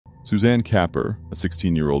Suzanne Capper, a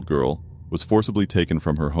 16-year-old girl, was forcibly taken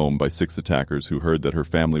from her home by 6 attackers who heard that her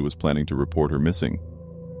family was planning to report her missing.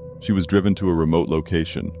 She was driven to a remote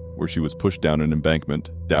location where she was pushed down an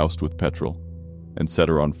embankment, doused with petrol, and set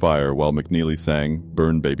her on fire while McNeely sang,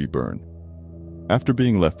 "Burn, Baby, Burn." After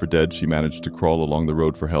being left for dead, she managed to crawl along the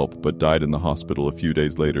road for help but died in the hospital a few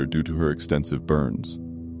days later due to her extensive burns.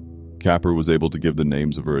 Capper was able to give the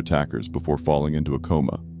names of her attackers before falling into a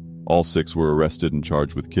coma. All 6 were arrested and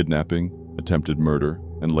charged with kidnapping, attempted murder,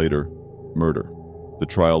 and later, murder. The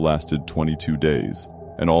trial lasted 22 days,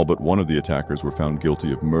 and all but one of the attackers were found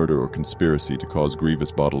guilty of murder or conspiracy to cause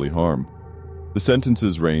grievous bodily harm. The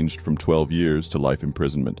sentences ranged from 12 years to life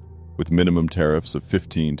imprisonment, with minimum tariffs of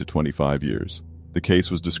 15 to 25 years. The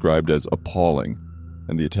case was described as appalling,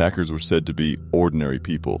 and the attackers were said to be ordinary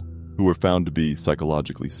people who were found to be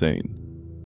psychologically sane.